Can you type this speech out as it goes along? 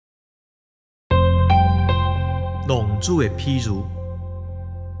浪子的譬如。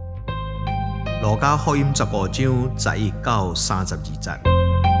路加福音15章11到32节。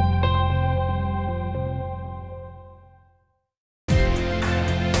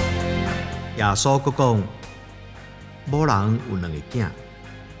耶稣佫讲，某人有2个囝，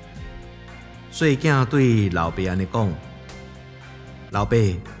细囝对老爸安尼讲：“老爸，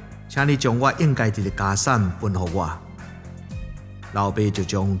请你将我应该得的家产分予我。”老爸就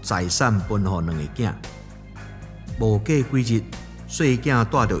将财产分予2个囝。无过几日，细囝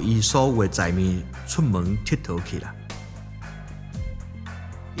带着伊所有的财物出门佚佗去了。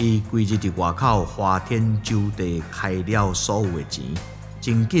伊规日伫外口花天酒地，开了所有的钱。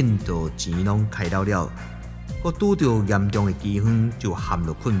真紧就钱拢开了了，佮拄着严重的饥荒，就陷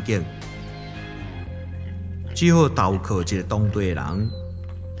入困境。只好投靠一个当地的人，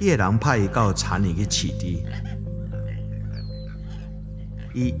迄个人派伊到田里去饲猪。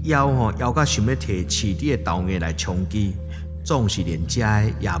伊枵到想要摕饲猪的豆芽来充饥，总是连食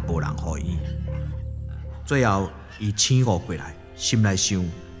的也无人予伊。最后，伊醒悟过来，心内想：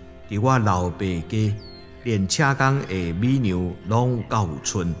伫我老爸家。连车工的美牛拢有够有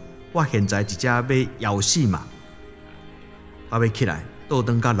剩，我现在一只要枵死嘛！我要起来，倒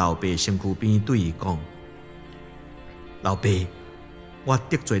转到老爸身躯边，对伊讲：“老爸，我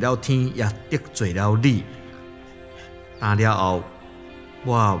得罪了天，也得罪了你。打了后，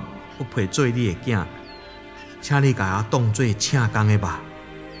我不配做你的囝，请你甲我当做请工的吧。”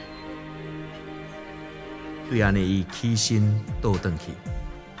对安尼，伊起身倒转去。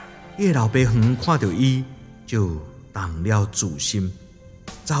伊个老爸远看到伊，就动了自心，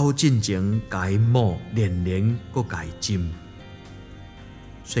走进前甲伊摸，连连搁甲伊亲。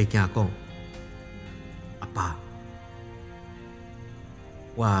细囝讲：“阿爸，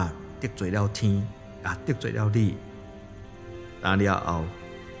我得罪了天，也得罪了你。打了后，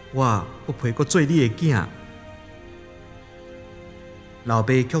我不配搁做你的囝。”老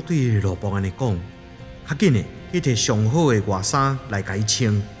爸却对老婆安尼讲：“较紧的，去摕上好的外衫来甲伊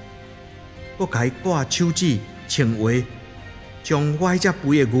穿。”我甲伊挂手指、穿鞋，将我迄只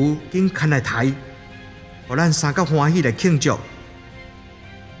肥的牛紧牵来抬，互咱三个欢喜来庆祝。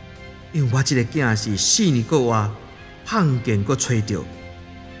因为我这个囝是4年过活，胖见搁吹着，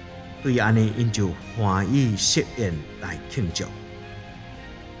对安尼，因就欢喜设宴来庆祝。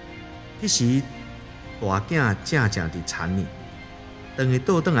迄时，大囝正伫田里，当伊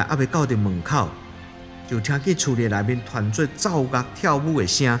倒转来，还未到伫门口，就听见厝里内面传出奏乐跳舞的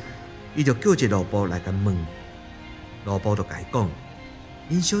声。伊就叫一个老婆来甲问，老婆就甲伊讲：“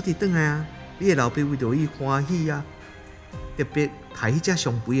恁小弟转来啊，你的老爸为着伊欢喜啊，特别抬迄只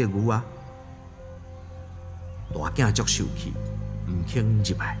上肥的牛啊。”大囝足受气，唔肯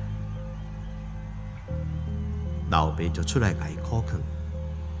入来。老爸就出来甲伊苦劝，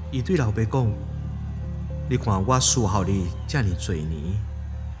伊对老爸讲：“你看我伺候你遮尔多年，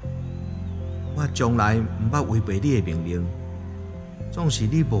我从来唔捌违背你的命令，总是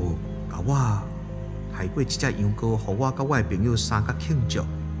你无。”甲我抬过一只羊羔，互我甲我的朋友三角庆祝。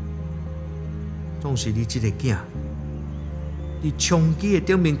总是你这个囝，你长期的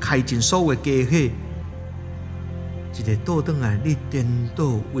顶面开尽所有的家伙，一个倒转来，你颠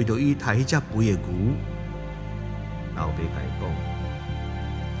倒为着伊抬迄只肥的牛。老爸甲伊讲：“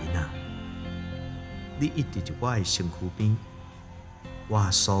囡仔，你一直伫我的身躯边，我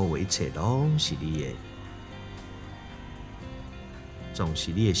所有一切拢是你的。总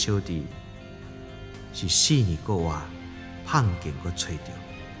是你的小弟是4年过活，胖见搁吹着，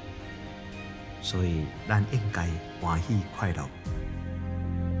所以咱应该欢喜快乐。